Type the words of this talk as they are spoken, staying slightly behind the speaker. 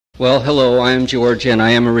Well, hello, I am George, and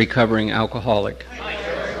I am a recovering alcoholic.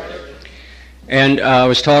 And I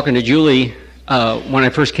was talking to Julie when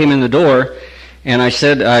I first came in the door, and I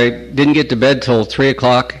said I didn't get to bed till 3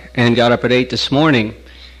 o'clock and got up at 8 this morning.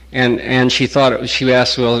 And she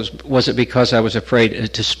asked, well, was it because I was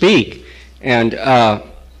afraid to speak? And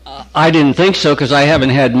I didn't think so, because I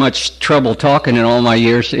haven't had much trouble talking in all my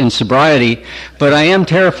years in sobriety, but I am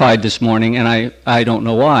terrified this morning, and I don't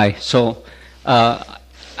know why. So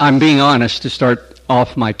I'm being honest to start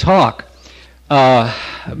off my talk,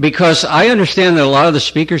 because I understand that a lot of the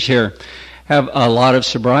speakers here have a lot of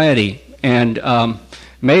sobriety, and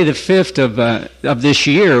May the 5th of this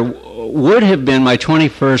year would have been my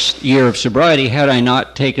 21st year of sobriety had I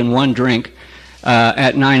not taken one drink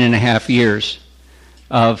at 9.5 years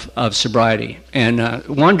of sobriety. And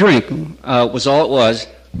one drink was all it was,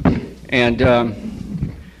 and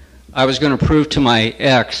I was going to prove to my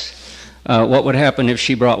ex what would happen if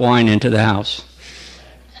she brought wine into the house.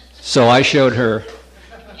 So I showed her.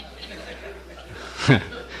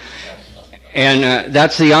 And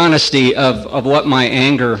that's the honesty of what my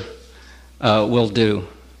anger will do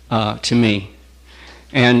to me.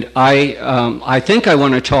 And I think I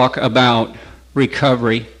want to talk about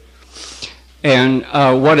recovery and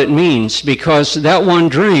what it means, because that one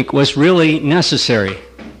drink was really necessary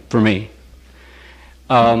for me.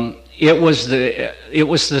 It was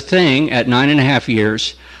the thing at 9.5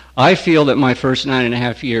 years. I feel that my first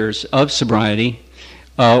 9.5 years of sobriety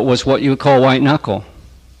was what you would call white knuckle.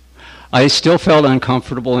 I still felt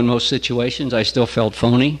uncomfortable in most situations. I still felt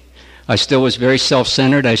phony. I still was very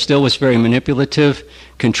self-centered. I still was very manipulative,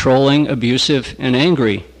 controlling, abusive, and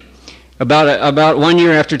angry. About 1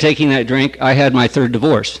 year after taking that drink, I had my third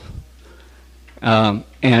divorce. And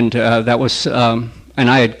I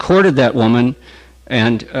had courted that woman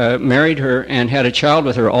and married her and had a child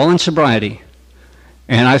with her, all in sobriety.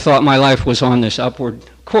 And I thought my life was on this upward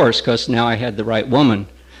course because now I had the right woman.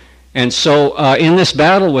 And so in this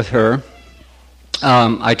battle with her,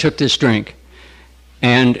 I took this drink.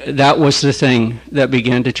 And that was the thing that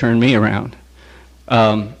began to turn me around.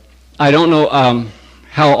 I don't know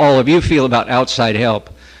how all of you feel about outside help,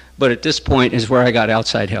 but at this point is where I got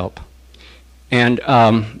outside help. And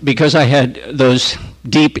because I had those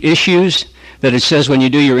deep issues that it says when you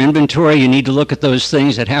do your inventory, you need to look at those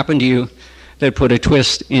things that happened to you that put a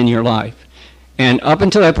twist in your life. And up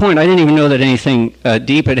until that point, I didn't even know that anything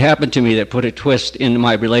deep had happened to me that put a twist in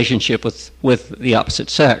my relationship with the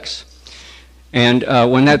opposite sex. And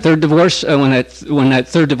when that third divorce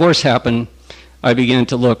happened, I began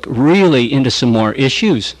to look really into some more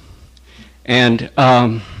issues. And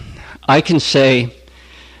I can say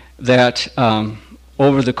that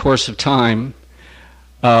over the course of time,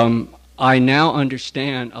 I now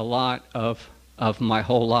understand a lot of my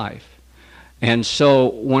whole life. And so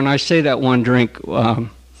when I say that one drink I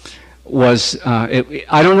don't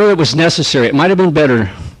know that it was necessary. It might have been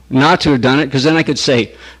better not to have done it, because then I could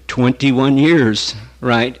say 21 years,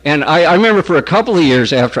 right? And I remember for a couple of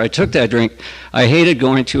years after I took that drink, I hated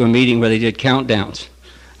going to a meeting where they did countdowns.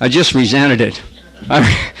 I just resented it.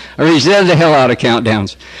 I resented the hell out of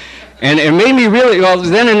countdowns. And it made me really, well,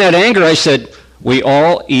 then in that anger I said, we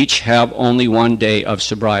all each have only 1 day of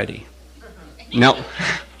sobriety. Now,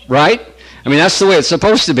 right? I mean, that's the way it's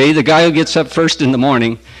supposed to be. The guy who gets up first in the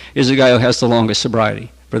morning is the guy who has the longest sobriety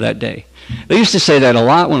for that day. They used to say that a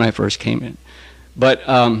lot when I first came in. But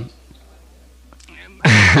I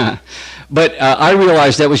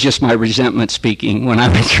realized that was just my resentment speaking when I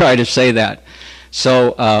would try to say that.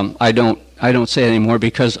 So I don't say it anymore,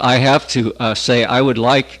 because I have to say I would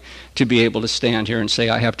like to be able to stand here and say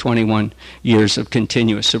I have 21 years of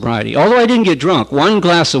continuous sobriety. Although I didn't get drunk. One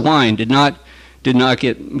glass of wine did not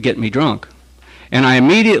get me drunk. And I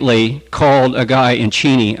immediately called a guy in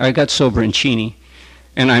Cheney. I got sober in Cheney.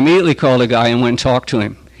 And I immediately called a guy and went and talked to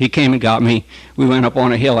him. He came and got me. We went up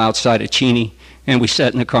on a hill outside of Cheney, and we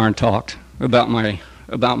sat in the car and talked about my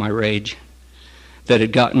rage that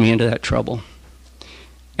had gotten me into that trouble.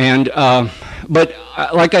 And but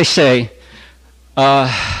like I say,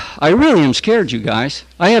 I really am scared, you guys.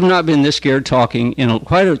 I have not been this scared talking in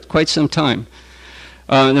quite some time.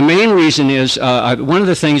 The main reason is one of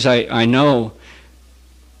the things I know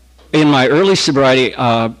in my early sobriety,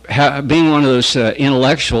 being one of those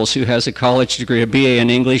intellectuals who has a college degree, a BA in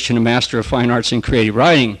English and a Master of Fine Arts in Creative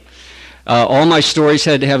Writing, all my stories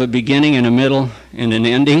had to have a beginning and a middle and an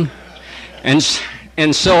ending. And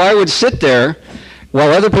so I would sit there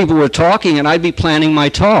while other people were talking, and I'd be planning my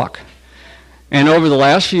talk. And over the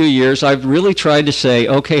last few years, I've really tried to say,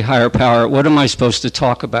 okay, higher power, what am I supposed to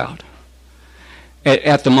talk about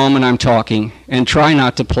at the moment I'm talking, and try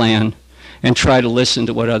not to plan, and try to listen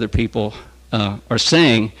to what other people are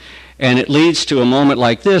saying. And it leads to a moment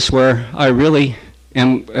like this where I really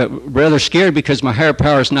am rather scared because my higher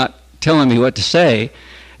power is not telling me what to say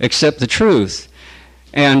except the truth.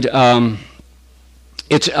 And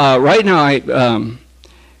it's right now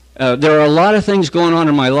there are a lot of things going on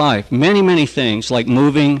in my life, many things, like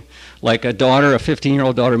moving, like a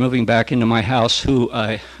 15-year-old daughter moving back into my house who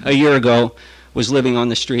a year ago was living on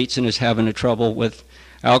the streets and is having trouble with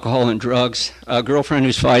alcohol and drugs, a girlfriend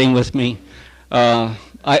who's fighting with me, buying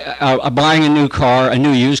a new car, a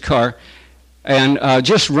new used car, and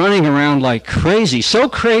just running around like crazy. So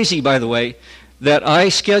crazy, by the way, that I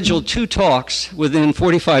scheduled 2 talks within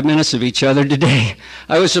 45 minutes of each other today.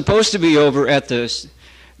 I was supposed to be over at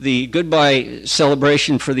the goodbye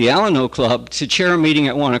celebration for the Alano Club to chair a meeting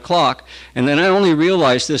at 1 o'clock, and then I only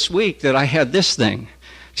realized this week that I had this thing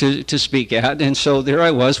to speak at, and so there I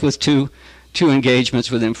was with two engagements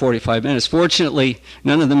within 45 minutes. Fortunately,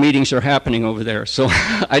 none of the meetings are happening over there, so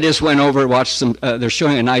I just went over and watched some. They're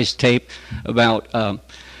showing a nice tape about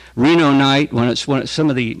Reno night, some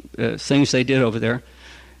of the things they did over there.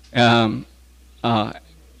 And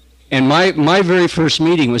my very first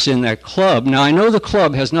meeting was in that club. Now, I know the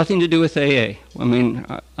club has nothing to do with AA. I mean,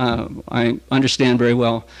 I understand very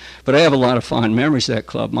well, but I have a lot of fond memories of that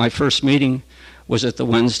club. My first meeting was at the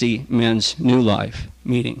Wednesday Men's New Life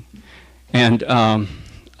meeting. And I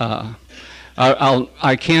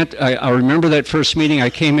remember that first meeting. I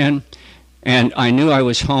came in, and I knew I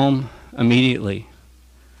was home immediately.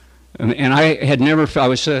 And I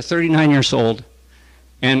was 39 years old,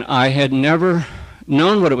 and I had never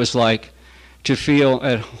known what it was like to feel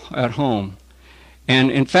at home.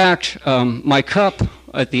 And in fact, my cup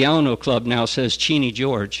at the Alano Club now says Cheney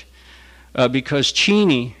George, because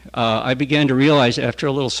Cheney, I began to realize after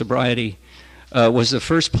a little sobriety, was the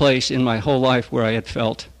first place in my whole life where I had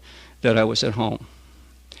felt that I was at home,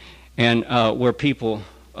 and where people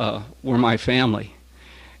were my family.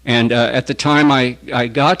 And at the time I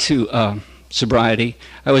got to sobriety,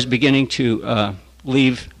 I was beginning to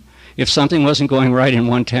leave. If something wasn't going right in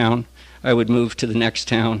one town, I would move to the next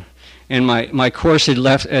town. And my course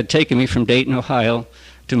had taken me from Dayton, Ohio,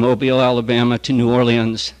 to Mobile, Alabama, to New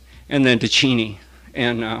Orleans, and then to Cheney.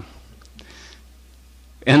 And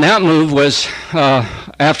that move was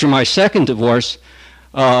after my second divorce,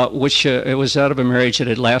 which it was out of a marriage that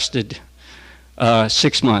had lasted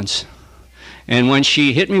 6 months. And when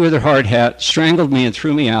she hit me with her hard hat, strangled me, and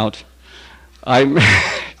threw me out,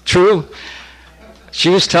 true, she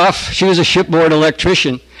was tough. She was a shipboard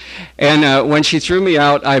electrician. And when she threw me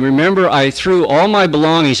out, I remember I threw all my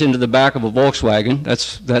belongings into the back of a Volkswagen.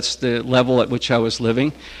 That's the level at which I was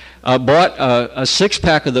living. Bought a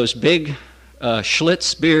 6-pack of those big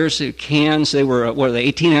Schlitz beers, cans. They were,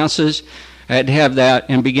 18 ounces? I had to have that,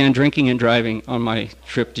 and began drinking and driving on my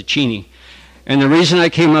trip to Cheney. And the reason I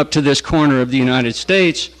came up to this corner of the United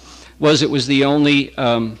States was it was the only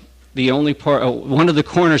part, one of the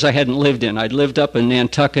corners I hadn't lived in. I'd lived up in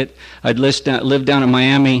Nantucket. I'd lived down in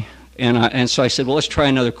Miami, and so I said, well, let's try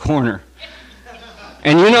another corner.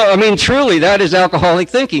 And truly, that is alcoholic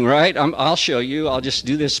thinking, right? I'll show you. I'll just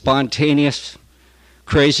do this spontaneous,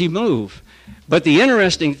 crazy move. But the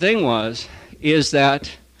interesting thing is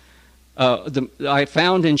that I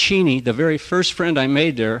found in Cheney, the very first friend I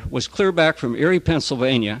made there was clear back from Erie,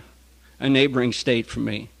 Pennsylvania, a neighboring state from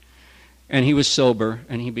me. And he was sober,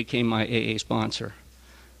 and he became my AA sponsor.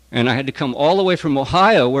 And I had to come all the way from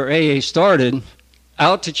Ohio, where AA started,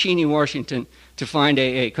 out to Cheney, Washington, to find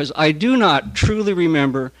AA, because I do not truly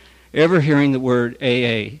remember ever hearing the word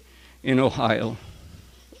AA in Ohio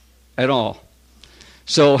at all.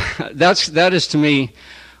 So that is to me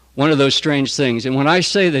one of those strange things. And when I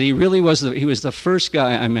say that he really was he was the first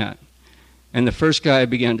guy I met, and the first guy I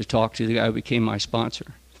began to talk to, the guy who became my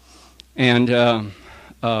sponsor. And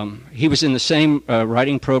he was in the same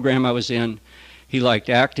writing program I was in. He liked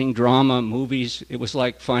acting, drama, movies. It was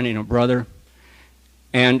like finding a brother.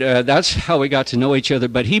 And that's how we got to know each other.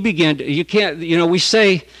 But he began to, we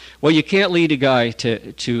say, well, you can't lead a guy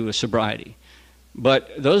to sobriety.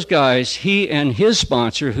 But those guys, he and his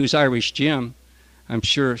sponsor, who's Irish Jim, I'm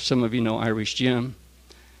sure some of you know Irish Jim,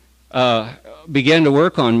 began to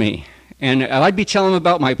work on me. And I'd be telling them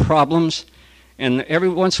about my problems, and every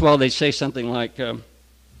once in a while they'd say something like,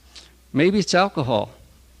 maybe it's alcohol.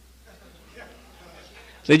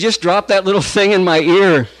 They just dropped that little thing in my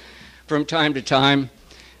ear from time to time.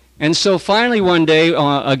 And so finally one day,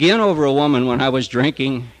 again over a woman when I was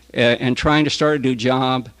drinking and trying to start a new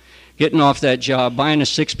job, getting off that job, buying a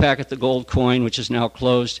 6-pack at the Gold Coin, which is now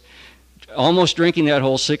closed, almost drinking that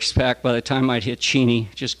whole 6-pack by the time I'd hit Cheney,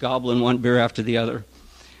 just gobbling one beer after the other.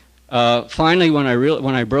 Finally, when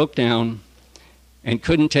I broke down and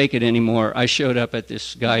couldn't take it anymore, I showed up at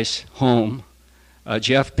this guy's home,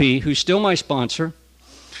 Jeff P., who's still my sponsor,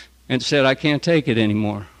 and said, I can't take it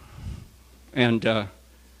anymore. And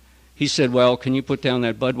he said, well, can you put down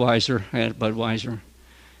that Budweiser? I had a Budweiser.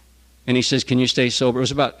 And he says, can you stay sober? It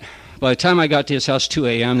was by the time I got to his house, 2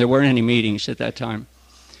 a.m., there weren't any meetings at that time.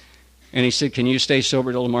 And he said, can you stay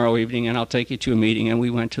sober till tomorrow evening, and I'll take you to a meeting. And we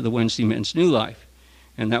went to the Wednesday Men's New Life.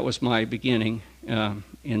 And that was my beginning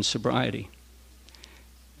in sobriety.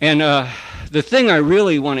 And the thing I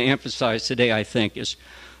really want to emphasize today, I think, is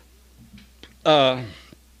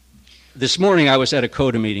this morning I was at a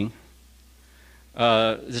CODA meeting.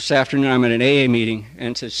 This afternoon I'm at an AA meeting.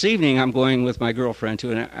 And this evening I'm going with my girlfriend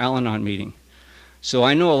to an Al-Anon meeting. So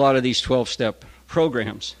I know a lot of these 12-step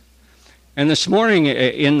programs. And this morning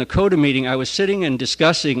in the CODA meeting, I was sitting and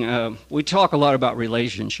discussing, we talk a lot about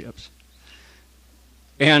relationships.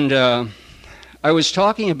 And I was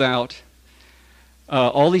talking about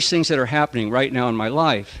all these things that are happening right now in my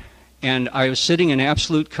life. And I was sitting in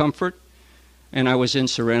absolute comfort, and I was in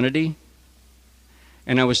serenity.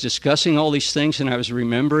 And I was discussing all these things, and I was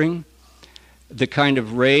remembering the kind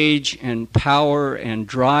of rage and power and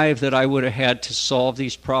drive that I would have had to solve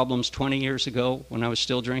these problems 20 years ago when I was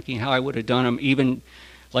still drinking, how I would have done them even,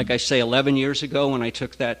 like I say, 11 years ago when I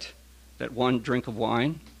took that one drink of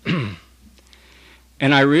wine.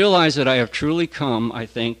 And I realized that I have truly come, I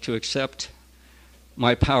think, to accept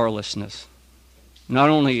my powerlessness, not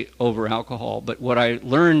only over alcohol, but what I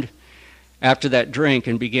learned after that drink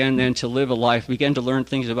and began then to live a life, began to learn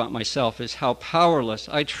things about myself, is how powerless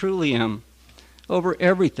I truly am over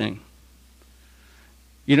everything.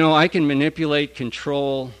 You know, I can manipulate,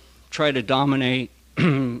 control, try to dominate.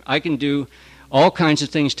 I can do all kinds of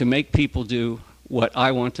things to make people do what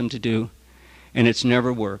I want them to do, and it's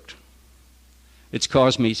never worked. It's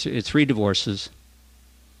caused me 3 divorces.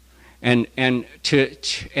 But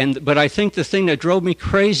I think the thing that drove me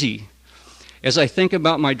crazy as I think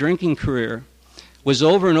about my drinking career was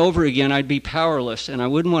over and over again I'd be powerless, and I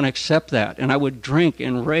wouldn't want to accept that, and I would drink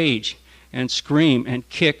and rage and scream and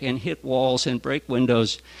kick and hit walls and break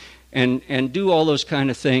windows and do all those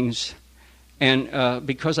kind of things, and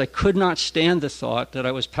because I could not stand the thought that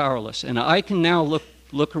I was powerless. And I can now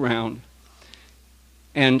look around,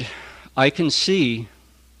 and I can see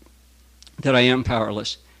that I am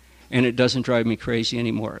powerless, and it doesn't drive me crazy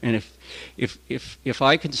anymore. And if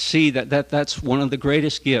I can see that's one of the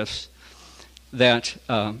greatest gifts that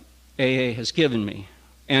AA has given me.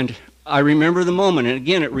 And I remember the moment, and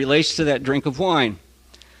again, it relates to that drink of wine.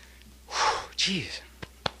 Jeez.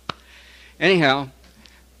 Anyhow,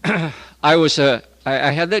 I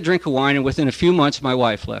had that drink of wine, and within a few months, my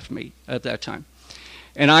wife left me at that time.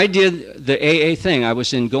 And I did the AA thing. I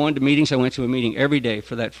was going to meetings. I went to a meeting every day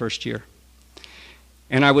for that first year.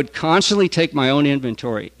 And I would constantly take my own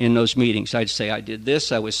inventory in those meetings. I'd say, I did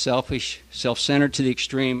this, I was selfish, self-centered to the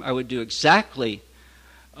extreme. I would do exactly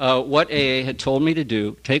what AA had told me to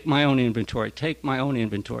do, take my own inventory.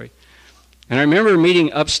 And I remember a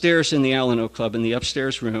meeting upstairs in the Alano Club, in the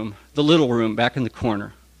upstairs room, the little room back in the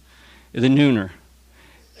corner, the nooner.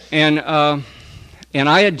 And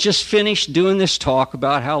I had just finished doing this talk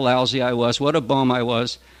about how lousy I was, what a bum I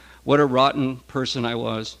was, what a rotten person I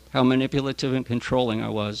was, how manipulative and controlling I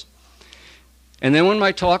was. And then when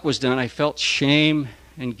my talk was done, I felt shame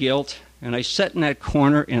and guilt, and I sat in that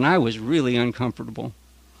corner, and I was really uncomfortable.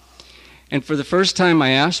 And for the first time,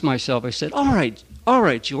 I asked myself, I said, all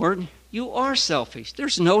right, Jordan, you are selfish.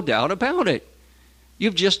 There's no doubt about it.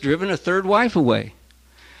 You've just driven a third wife away.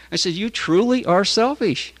 I said, you truly are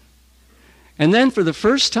selfish. And then for the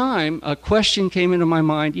first time, a question came into my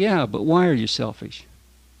mind, yeah, but why are you selfish?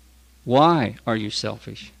 Why are you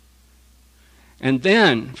selfish? And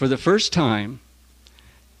then, for the first time,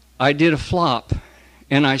 I did a flop,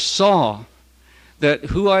 and I saw that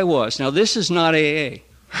who I was. Now, this is not AA.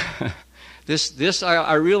 This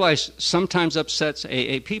I realize sometimes upsets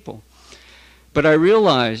AA people. But I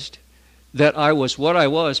realized that I was what I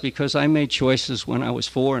was because I made choices when I was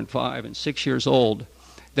 4 and 5 and 6 years old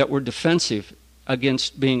that were defensive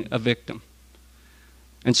against being a victim.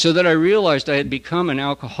 And so that I realized I had become an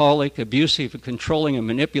alcoholic, abusive, controlling, and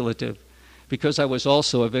manipulative because I was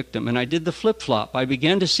also a victim. And I did the flip-flop. I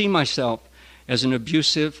began to see myself as an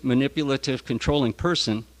abusive, manipulative, controlling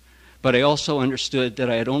person, but I also understood that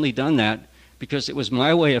I had only done that because it was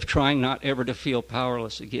my way of trying not ever to feel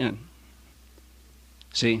powerless again.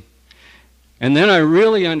 See? And then I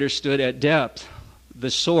really understood at depth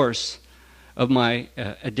the source of my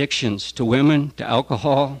addictions to women, to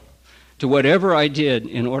alcohol, to whatever I did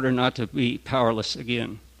in order not to be powerless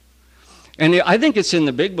again. And I think it's in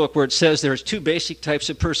the big book where it says there's two basic types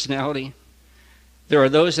of personality. There are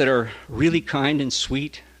those that are really kind and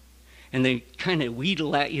sweet, and they kind of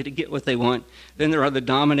wheedle at you to get what they want. Then there are the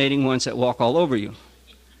dominating ones that walk all over you,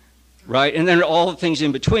 right? And then all the things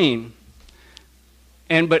in between.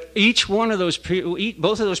 But each one of those,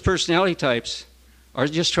 both of those personality types are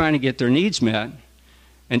just trying to get their needs met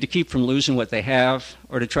and to keep from losing what they have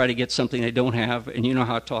or to try to get something they don't have, and you know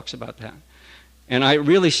how it talks about that. And I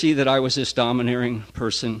really see that I was this domineering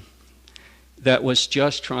person that was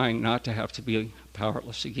just trying not to have to be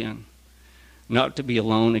powerless again, not to be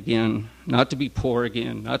alone again, not to be poor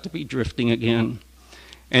again, not to be drifting again.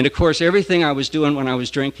 And of course, everything I was doing when I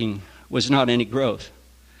was drinking was not any growth.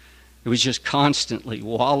 It was just constantly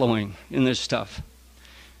wallowing in this stuff.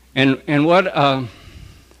 And what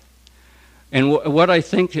I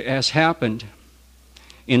think has happened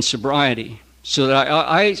in sobriety, so that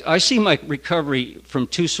I see my recovery from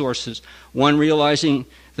two sources. One, realizing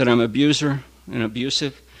that I'm an abuser and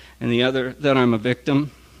abusive, and the other, that I'm a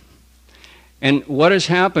victim. And what has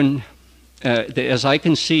happened, as I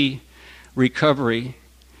can see recovery,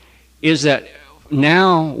 is that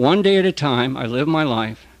now, one day at a time, I live my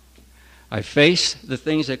life. I face the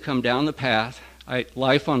things that come down the path,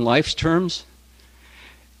 life on life's terms,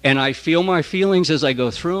 and I feel my feelings as I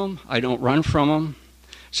go through them. I don't run from them.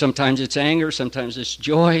 Sometimes it's anger, sometimes it's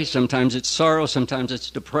joy, sometimes it's sorrow, sometimes it's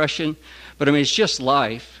depression. But I mean, it's just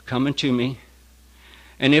life coming to me.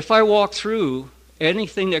 And if I walk through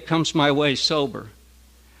anything that comes my way sober,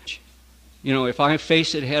 if I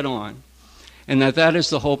face it head on, and that is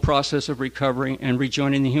the whole process of recovering and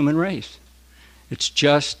rejoining the human race. It's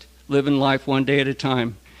just living life one day at a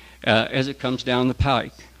time as it comes down the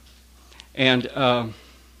pike. And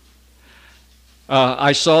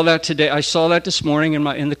I saw that today. I saw that this morning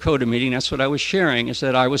in the CODA meeting. That's what I was sharing, is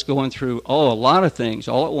that I was going through a lot of things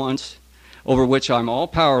all at once, over which I'm all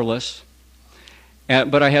powerless.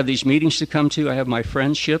 But I have these meetings to come to. I have my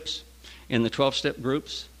friendships in the 12-step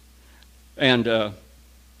groups. And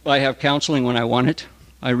I have counseling when I want it.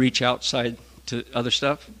 I reach outside to other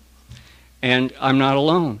stuff. And I'm not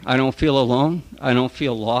alone. I don't feel alone. I don't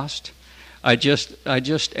feel lost. I just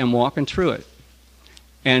am walking through it.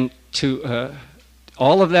 And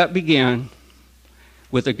all of that began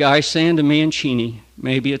with a guy saying to me in Cheney,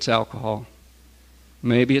 maybe it's alcohol.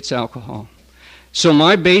 Maybe it's alcohol. So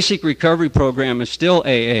my basic recovery program is still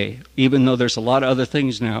AA, even though there's a lot of other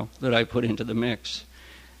things now that I put into the mix.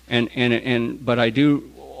 But I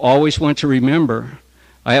do always want to remember,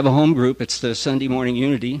 I have a home group. It's the Sunday Morning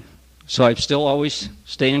Unity. So I still always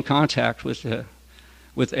stay in contact with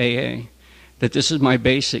AA, that this is my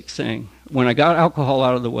basic thing. When I got alcohol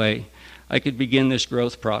out of the way, I could begin this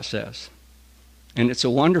growth process. And it's a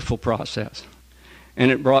wonderful process.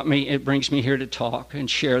 And it brings me here to talk and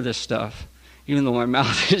share this stuff, even though my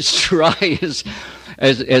mouth is dry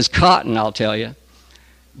as cotton, I'll tell you.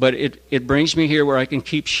 But it brings me here where I can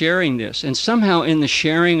keep sharing this. And somehow in the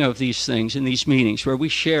sharing of these things, in these meetings, where we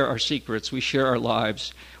share our secrets, we share our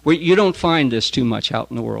lives, where you don't find this too much out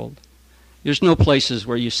in the world. There's no places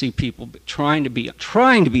where you see people trying to be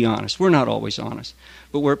honest. We're not always honest.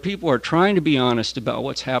 But where people are trying to be honest about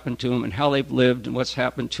what's happened to them and how they've lived and what's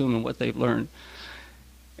happened to them and what they've learned.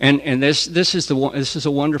 And this is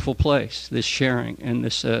a wonderful place, this sharing, and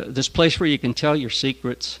this place where you can tell your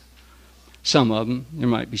secrets. Some of them, there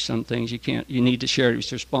might be some things you need to share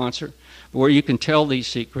with your sponsor, but where you can tell these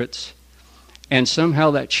secrets, and somehow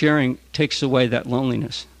that sharing takes away that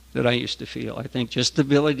loneliness that I used to feel. I think just the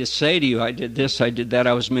ability to say to you, I did this, I did that,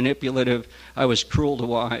 I was manipulative, I was cruel to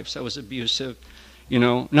wives, I was abusive,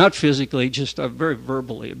 not physically, just a very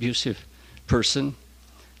verbally abusive person.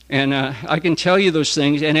 And I can tell you those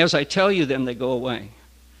things, and as I tell you them, they go away.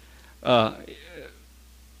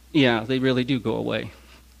 Yeah, they really do go away.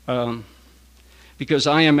 Because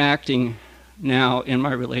I am acting now in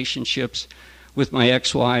my relationships with my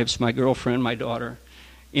ex-wives, my girlfriend, my daughter,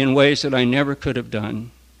 in ways that I never could have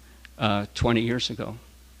done 20 years ago.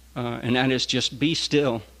 And that is just be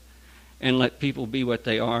still and let people be what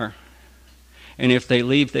they are. And if they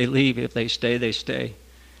leave, they leave. If they stay, they stay.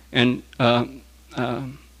 And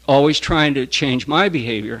always trying to change my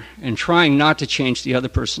behavior and trying not to change the other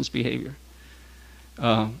person's behavior.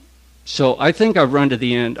 So I think I've run to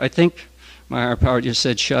the end. I think my higher power just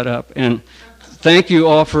said shut up. And thank you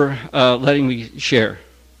all for letting me share.